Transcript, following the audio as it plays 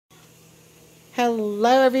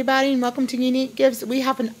Hello everybody and welcome to Unique Gifts. We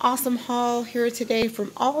have an awesome haul here today from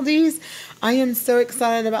Aldi's. I am so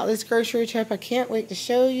excited about this grocery trip. I can't wait to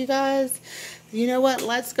show you guys. You know what?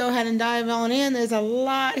 Let's go ahead and dive on in. There's a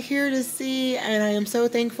lot here to see and I am so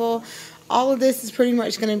thankful. All of this is pretty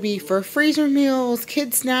much going to be for freezer meals,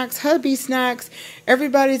 kid snacks, hubby snacks.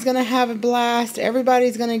 Everybody's going to have a blast.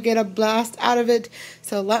 Everybody's going to get a blast out of it.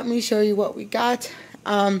 So let me show you what we got.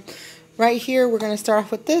 Right here, we're going to start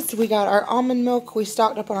off with this. We got our almond milk. We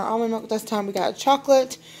stocked up on our almond milk this time. We got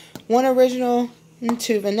chocolate, 1 original, and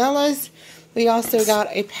 2 vanillas. We also got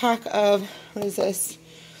a pack of, what is this?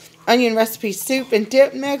 Onion recipe soup and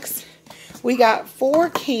dip mix. We got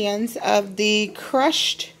 4 cans of the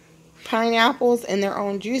crushed pineapples and their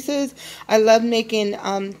own juices. I love making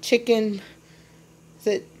chicken. Is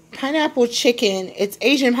it pineapple chicken? It's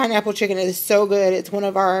Asian pineapple chicken. It is so good. It's one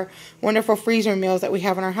of our wonderful freezer meals that we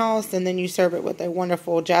have in our house, and then you serve it with a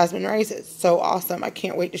wonderful jasmine rice. It's so awesome. I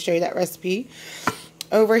can't wait to show you that recipe.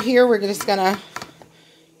 Over here, we're just gonna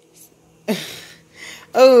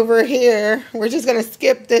we're just gonna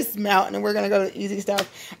skip this mountain and we're gonna go to the easy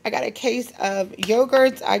stuff. I got a case of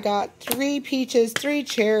yogurts. I got 3 peaches, 3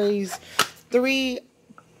 cherries, 3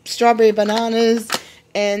 strawberry bananas,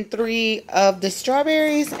 and 3 of the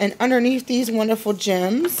strawberries, and underneath these wonderful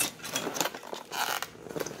gems,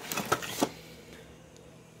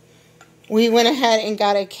 we went ahead and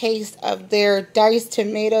got a case of their diced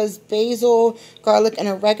tomatoes, basil, garlic, and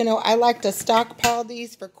oregano. I like to stockpile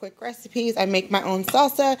these for quick recipes. I make my own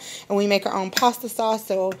salsa, and we make our own pasta sauce,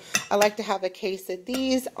 so I like to have a case of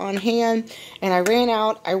these on hand, and I ran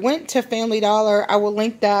out. I went to Family Dollar. I will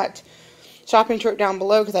link that shopping trip down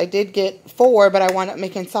below because I did get 4, but I wound up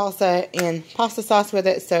making salsa and pasta sauce with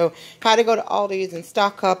it, so had to go to Aldi's and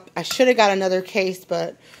stock up. I should have got another case,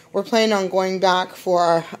 but we're planning on going back for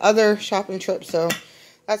our other shopping trip, so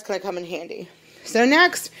that's going to come in handy. So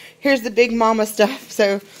next, here's the big mama stuff.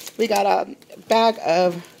 So we got a bag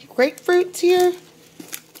of grapefruits here.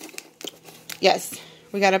 Yes,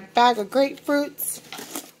 we got a bag of grapefruits.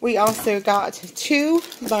 We also got 2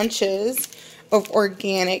 bunches of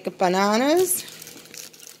organic bananas.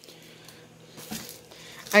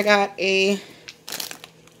 I got a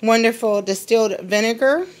wonderful distilled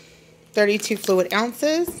vinegar, 32 fluid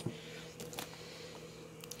ounces.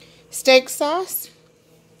 Steak sauce.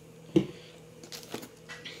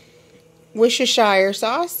 Worcestershire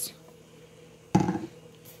sauce.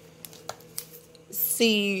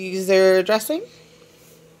 Caesar dressing.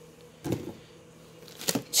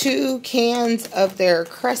 2 cans of their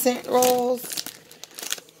crescent rolls.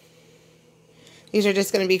 These are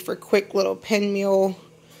just going to be for quick little pinwheel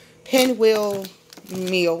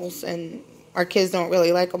meals, and our kids don't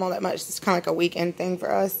really like them all that much. It's kind of like a weekend thing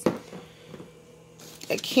for us.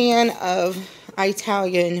 A can of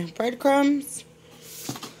Italian breadcrumbs.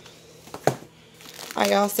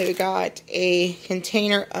 I also got a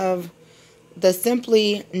container of the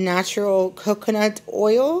Simply Natural coconut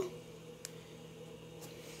oil.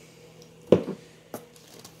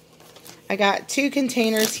 I got 2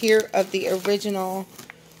 containers here of the original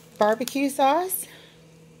barbecue sauce.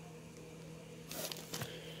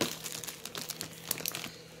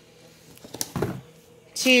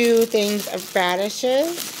 Two things of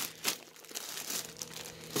radishes.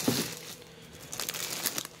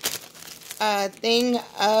 A thing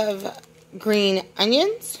of green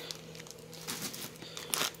onions.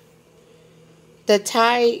 The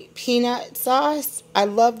Thai peanut sauce. I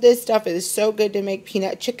love this stuff. It is so good to make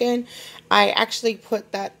peanut chicken. I actually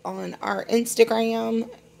put that on our Instagram,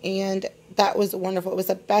 and that was wonderful. It was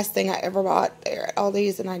the best thing I ever bought there at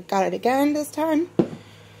Aldi's, and I got it again this time.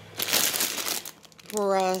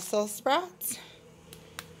 Brussels sprouts.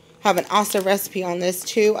 Have an awesome recipe on this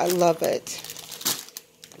too. I love it.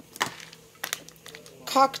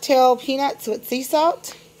 Cocktail peanuts with sea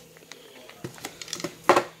salt.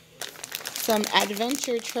 Some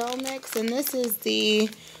Adventure Trail Mix, and this is the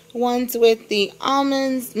ones with the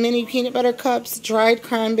almonds, mini peanut butter cups, dried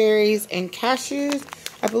cranberries, and cashews.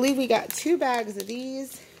 I believe we got 2 bags of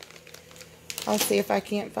these. I'll see if I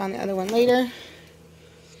can't find the other one later.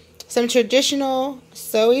 Some traditional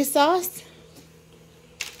soy sauce.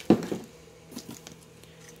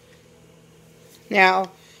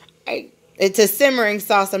 Now, it's a simmering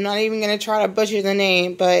sauce. I'm not even going to try to butcher the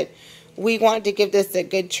name, but we wanted to give this a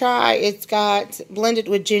good try. It's got blended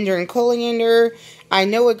with ginger and coriander. I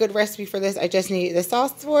know a good recipe for this. I just needed the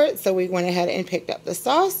sauce for it, so we went ahead and picked up the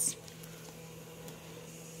sauce.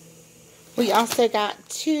 We also got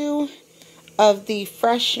 2 of the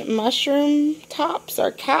fresh mushroom tops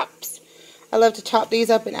or caps. I love to chop these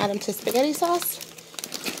up and add them to spaghetti sauce.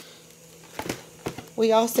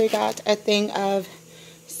 we also got a thing of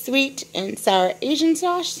sweet and sour Asian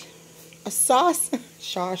sauce.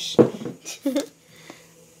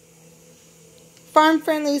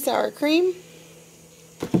 Farm-friendly sour cream.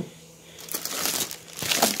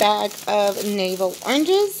 A bag of navel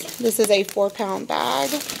oranges. This is a 4-pound bag.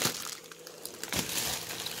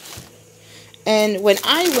 And when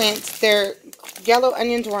I went, their yellow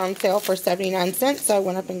onions were on sale for 79 cents, so I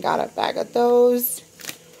went up and got a bag of those.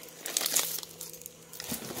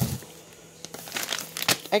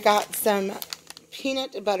 I got some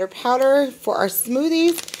peanut butter powder for our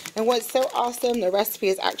smoothies. And what's so awesome, the recipe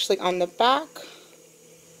is actually on the back.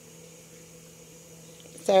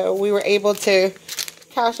 So we were able to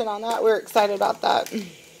cash in on that. We were excited about that.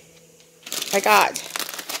 I got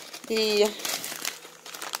this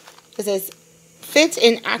is Fit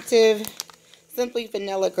and Active Simply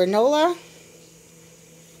Vanilla Granola.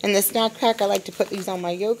 In the snack pack, I like to put these on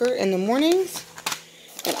my yogurt in the mornings.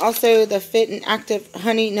 And also the Fit and Active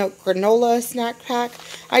Honey Nut Granola snack pack.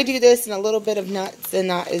 I do this in a little bit of nuts,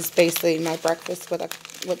 and that is basically my breakfast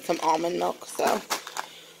with some almond milk. So,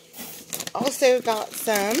 also got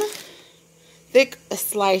some thick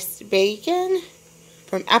sliced bacon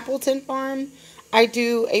from Appleton Farm. I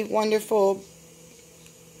do a wonderful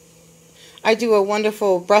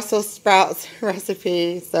Brussels sprouts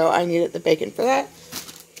recipe, so I needed the bacon for that.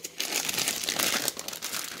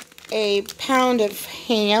 A pound of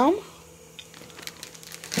ham.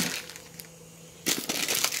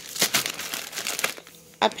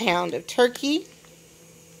 A pound of turkey.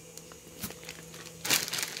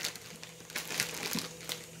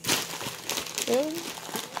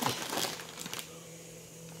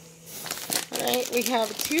 Alright, we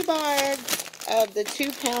have 2 bags of the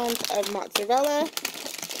 2 pounds of mozzarella,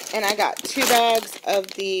 and I got 2 bags of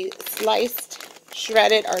the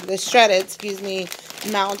shredded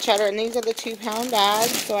mild cheddar, and these are the 2-pound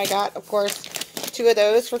bags. So I got, of course, 2 of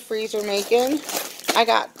those for freezer making. I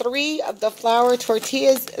got 3 of the flour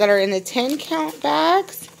tortillas that are in the 10-count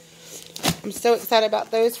bags. I'm so excited about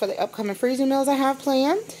those for the upcoming freezer meals I have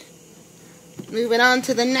planned. Moving on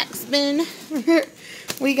to the next bin.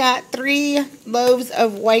 We got 3 loaves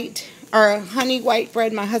of honey white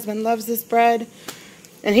bread. My husband loves this bread.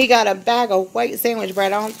 And he got a bag of white sandwich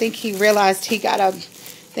bread. I don't think he realized he got a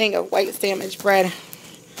thing of white sandwich bread.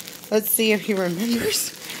 Let's see if he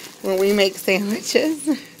remembers when we make sandwiches.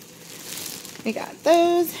 We got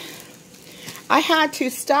those. I had to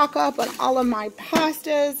stock up on all of my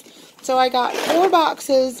pastas. So I got 4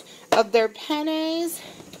 boxes of their pennes.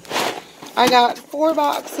 I got 4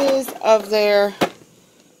 boxes of their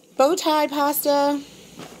bow tie pasta.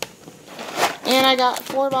 And I got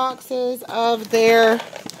 4 boxes of their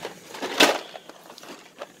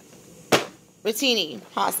rotini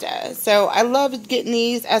pasta. So I love getting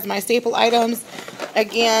these as my staple items.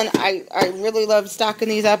 Again, I really love stocking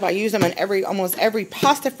these up. I use them in almost every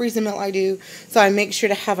pasta freezer meal I do. So I make sure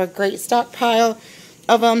to have a great stockpile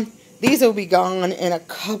of them. These will be gone in a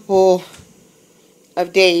couple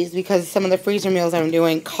of days because some of the freezer meals I'm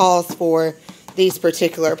doing calls for these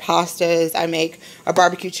particular pastas. I make a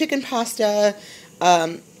barbecue chicken pasta,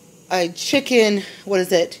 a chicken,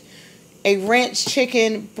 a ranch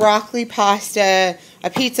chicken broccoli pasta, a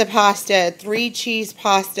pizza pasta, 3 cheese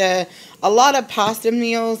pasta, a lot of pasta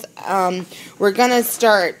meals. We're going to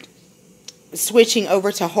start switching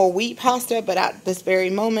over to whole wheat pasta, but at this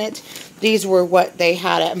very moment, these were what they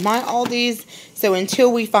had at my Aldi's. So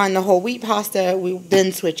until we find the whole wheat pasta, we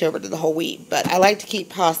then switch over to the whole wheat. But I like to keep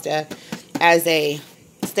pasta as a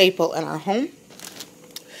staple in our home.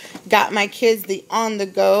 Got my kids the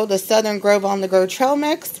Southern Grove On The Go trail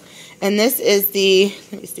mix. And this is the,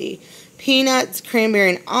 peanuts,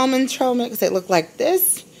 cranberry, and almond trail mix. They look like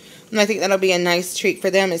this. And I think that'll be a nice treat for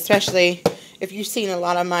them, especially if you've seen a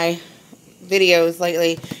lot of my videos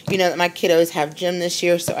lately. You know that my kiddos have gym this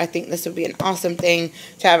year, so I think this would be an awesome thing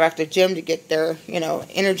to have after gym to get their,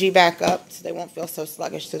 energy back up so they won't feel so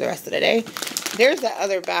sluggish through the rest of the day. There's that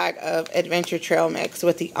other bag of Adventure Trail Mix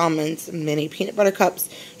with the almonds, mini peanut butter cups,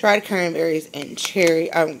 dried cranberries, and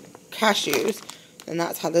cashews. And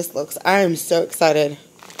that's how this looks. I am so excited.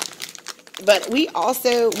 But we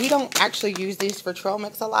don't actually use these for trail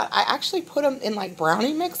mix a lot. I actually put them in like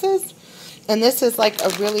brownie mixes. And this is like a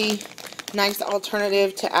really nice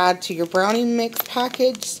alternative to add to your brownie mix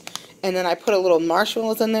package. And then I put a little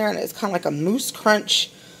marshmallows in there, and it's kind of like a mousse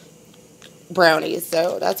crunch brownies.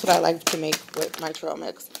 So that's what I like to make with my trail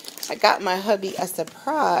mix. I got my hubby a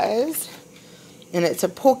surprise, and it's a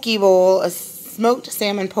poke bowl, a smoked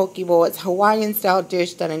salmon poke bowl. It's a Hawaiian style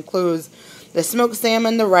dish that includes the smoked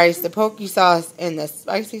salmon, the rice, the poke sauce, and the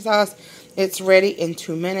spicy sauce. It's ready in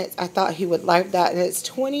 2 minutes. I thought he would like that. And it's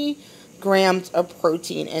 20 grams of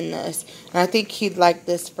protein in this. And I think he'd like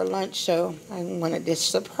this for lunch, so I wanted to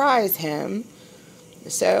surprise him.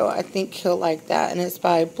 So I think he'll like that. And it's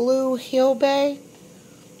by Blue Hill Bay.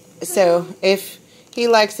 So if he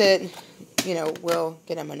likes it, you know, we'll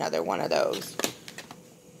get him another one of those.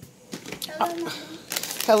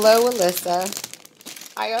 Hello, Alyssa.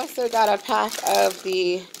 I also got a pack of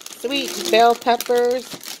the sweet bell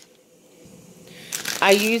peppers.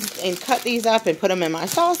 I used and cut these up and put them in my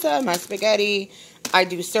salsa, my spaghetti. I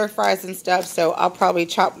do stir fries and stuff, so I'll probably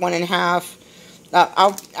chop one in half.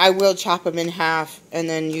 I will chop them in half and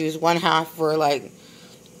then use one half for, like,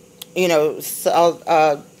 you know,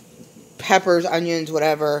 peppers, onions,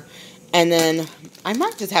 whatever. And then I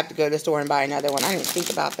might just have to go to the store and buy another one. I didn't think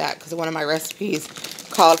about that because one of my recipes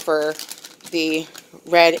called for the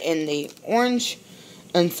red and the orange.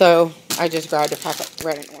 And so I just grabbed a pack of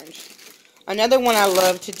red and orange. Another one I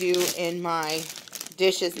love to do in my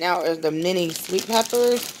dishes now is the mini sweet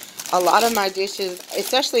peppers. A lot of my dishes,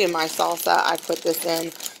 especially in my salsa, I put this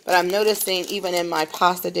in. But I'm noticing even in my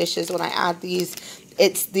pasta dishes when I add these,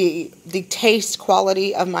 it's the taste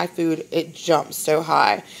quality of my food, it jumps so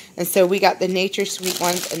high. And so we got the Nature Sweet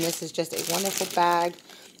ones, and this is just a wonderful bag.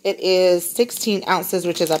 It is 16 ounces,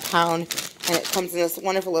 which is a pound, and it comes in this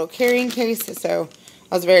wonderful little carrying case. So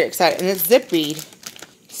I was very excited. And it's zip-bead.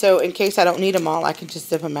 So in case I don't need them all, I can just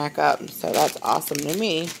zip them back up. So that's awesome to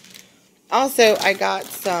me. Also, I got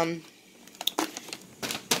some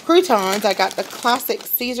croutons. I got the classic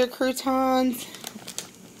Caesar croutons.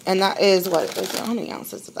 And that is, how many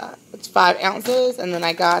ounces is that? It's 5 ounces. And then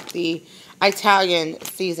I got the Italian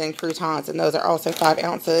seasoned croutons. And those are also 5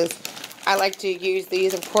 ounces. I like to use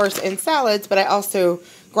these, of course, in salads. But I also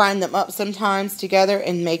grind them up sometimes together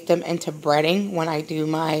and make them into breading when I do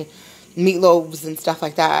my meatloaves and stuff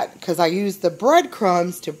like that, because I use the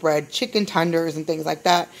breadcrumbs to bread chicken tenders and things like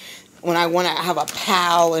that. When I want to have a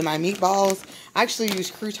pal in my meatballs, I actually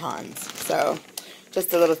use croutons. So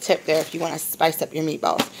just a little tip there if you want to spice up your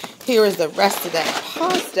meatballs. Here is the rest of that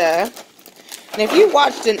pasta. And if you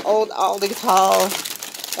watched an old Aldi haul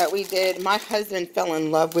that we did, my husband fell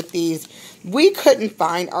in love with these. We couldn't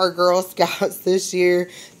find our Girl Scouts this year.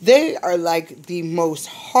 They are like the most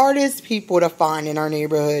hardest people to find in our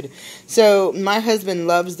neighborhood. So my husband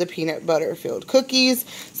loves the peanut butter filled cookies.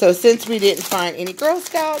 So since we didn't find any Girl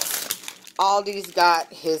Scouts, Aldi's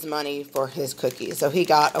got his money for his cookies. So he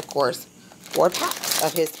got, of course, 4 packs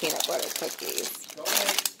of his peanut butter cookies.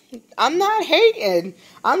 I'm not hating.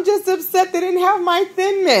 I'm just upset they didn't have my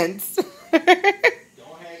Thin Mints.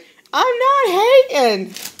 I'm not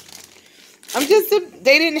hating.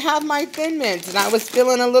 They didn't have my Thin Mints, and I was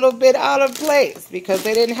feeling a little bit out of place because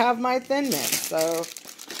they didn't have my Thin Mints. So,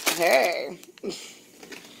 hey.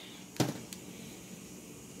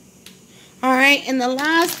 All right, and the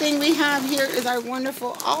last thing we have here is our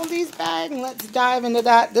wonderful Aldi's bag. Let's dive into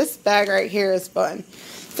that. This bag right here is fun.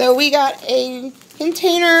 So we got a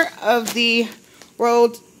container of the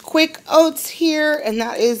rolled quick oats here, and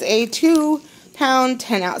that is a 2-pound,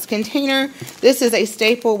 10-ounce container. This is a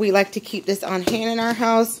staple. We like to keep this on hand in our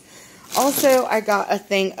house. Also, I got a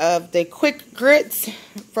thing of the quick grits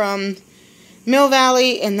from Mill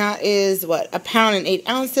Valley, and that is, what, 1 pound and 8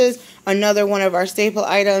 ounces. Another one of our staple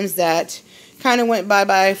items that kind of went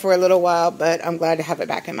bye-bye for a little while, but I'm glad to have it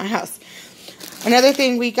back in my house. Another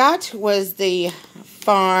thing we got was the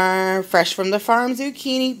fresh from the farm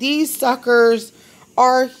zucchini. These suckers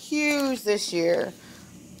are huge this year.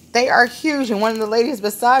 They are huge, and one of the ladies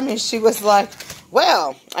beside me, she was like,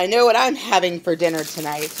 well, I know what I'm having for dinner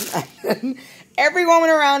tonight. Every woman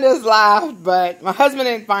around us laughed, but my husband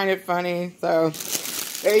didn't find it funny, so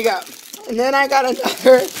there you go. And then I got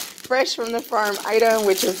another fresh from the farm item,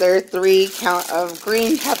 which is their 3 count of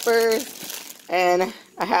green peppers, and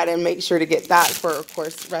I had to make sure to get that for, of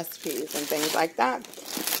course, recipes and things like that.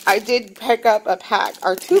 I did pick up a pack,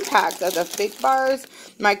 or 2 packs of the fig bars.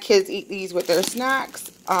 My kids eat these with their snacks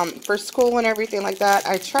for school and everything like that.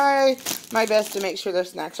 I try my best to make sure their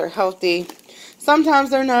snacks are healthy.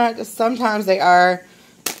 Sometimes they're not, sometimes they are.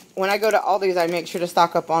 When I go to Aldi's, I make sure to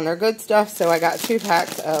stock up on their good stuff, so I got 2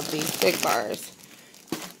 packs of these fig bars.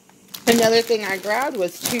 Another thing I grabbed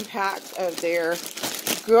was 2 packs of their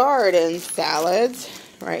garden salads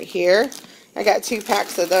right here. I got 2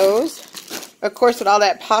 packs of those. Of course, with all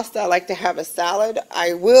that pasta, I like to have a salad.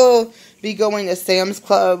 I will be going to Sam's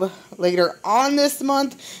Club later on this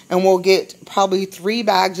month, and we'll get probably 3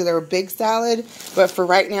 bags of their big salad. But for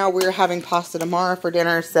right now, we're having pasta tomorrow for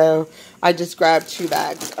dinner, so I just grabbed 2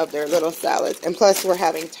 bags of their little salads. And plus, we're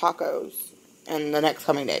having tacos in the next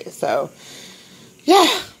coming days. So, yeah,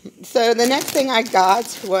 so the next thing I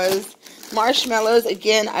got was marshmallows.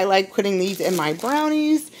 Again, I like putting these in my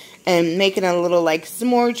brownies and making a little like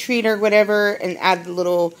s'more treat or whatever, and add a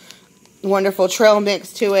little wonderful trail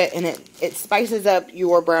mix to it, and it spices up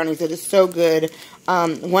your brownies. It is so good.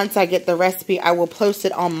 Once I get the recipe, I will post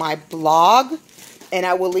it on my blog, and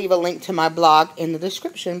I will leave a link to my blog in the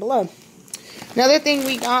description below. Another thing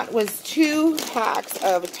we got was 2 packs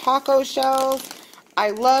of taco shells.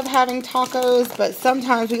 I love having tacos, but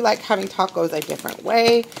sometimes we like having tacos a different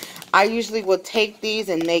way. I usually will take these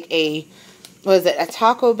and make a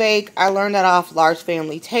taco bake. I learned that off Large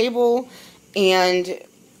Family Table, and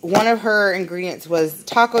one of her ingredients was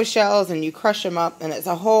taco shells, and you crush them up, and it's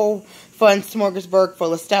a whole fun smorgasbord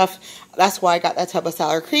full of stuff. That's why I got that tub of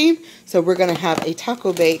sour cream. So we're going to have a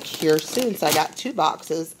taco bake here soon, so I got 2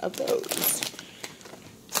 boxes of those.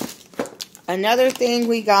 Another thing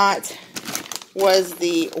we got was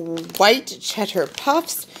the white cheddar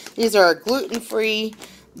puffs. These are gluten-free.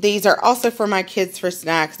 These are also for my kids for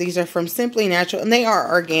snacks. These are from Simply Natural, and they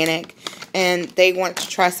are organic. And they want to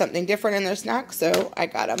try something different in their snacks, so I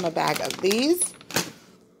got them a bag of these.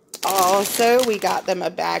 Also, we got them a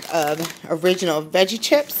bag of original veggie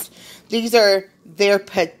chips. These are their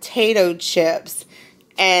potato chips,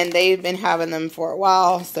 and they've been having them for a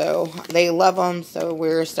while, so they love them. So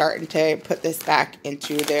we're starting to put this back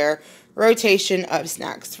into their rotation of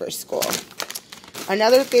snacks for school.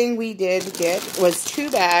 Another thing we did get was 2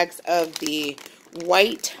 bags of the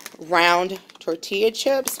white round tortilla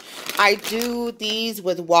chips. I do these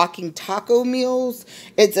with walking taco meals.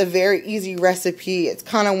 It's a very easy recipe. It's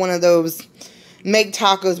kind of one of those make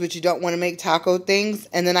tacos but you don't want to make taco things.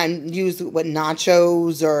 And then I use it with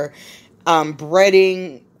nachos or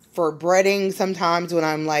breading sometimes when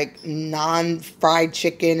I'm like non-fried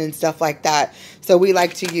chicken and stuff like that. So we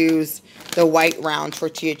like to use the white round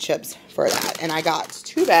tortilla chips for that. And I got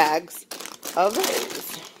 2 bags of those.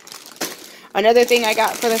 Another thing I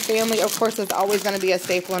got for the family, of course, is always going to be a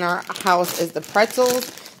staple in our house, is the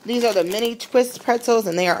pretzels. These are the mini twist pretzels,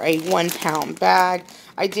 and they are a 1-pound bag.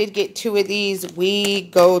 I did get 2 of these. We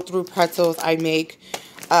go through pretzels. I make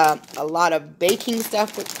a lot of baking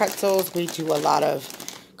stuff with pretzels. We do a lot of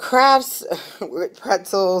crafts with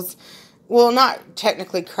pretzels. Well, not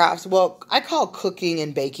technically crafts. Well, I call cooking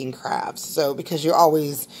and baking crafts. So, because you're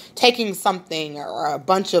always taking something or a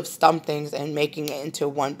bunch of somethings and making it into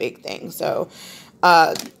one big thing. So,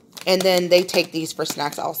 and then they take these for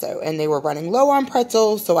snacks also. And they were running low on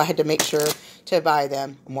pretzels, so I had to make sure to buy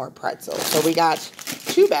them more pretzels. So we got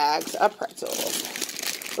 2 bags of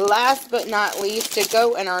pretzels. Last but not least, to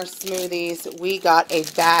go in our smoothies, we got a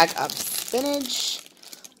bag of spinach.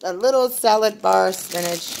 A little salad bar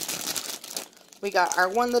spinach. We got our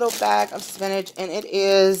 1 little bag of spinach, and it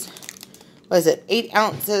is, 8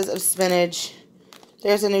 ounces of spinach.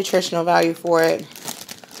 There's a nutritional value for it.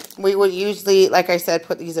 We would usually, like I said,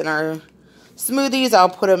 put these in our smoothies. I'll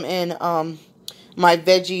put them in my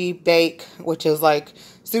veggie bake, which is like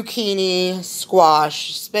zucchini,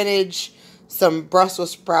 squash, spinach, some Brussels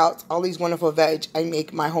sprouts, all these wonderful veg. I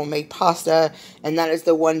make my homemade pasta, and that is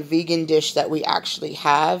the one vegan dish that we actually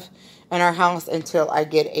have in our house until I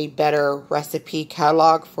get a better recipe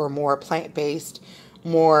catalog for more plant-based,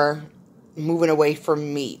 more moving away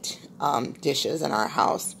from meat dishes in our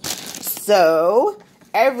house. So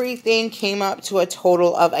everything came up to a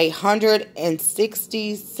total of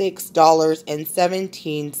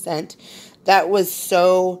 $166.17. That was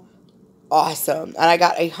so awesome. And I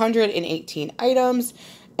got 118 items,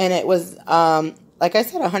 and it was, like I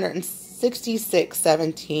said,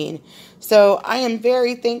 $166.17. So I am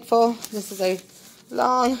very thankful. This is a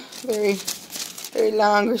long, very, very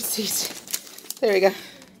long receipt. There we go.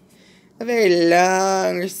 A very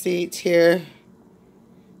long receipt here.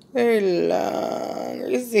 Very long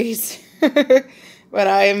receipt. But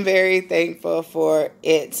I am very thankful for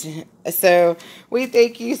it. So we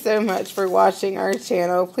thank you so much for watching our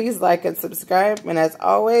channel. Please like and subscribe. And as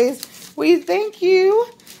always, we thank you.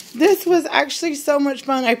 This was actually so much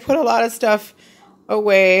fun. I put a lot of stuff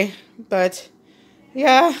away, but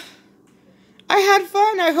yeah, I had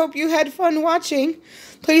fun. I hope you had fun watching.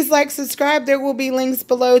 Please like, subscribe. There will be links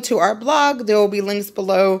below to our blog. There will be links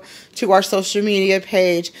below to our social media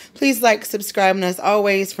page. Please like, subscribe, and as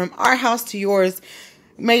always, from our house to yours,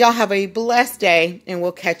 may y'all have a blessed day, and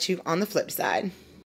we'll catch you on the flip side.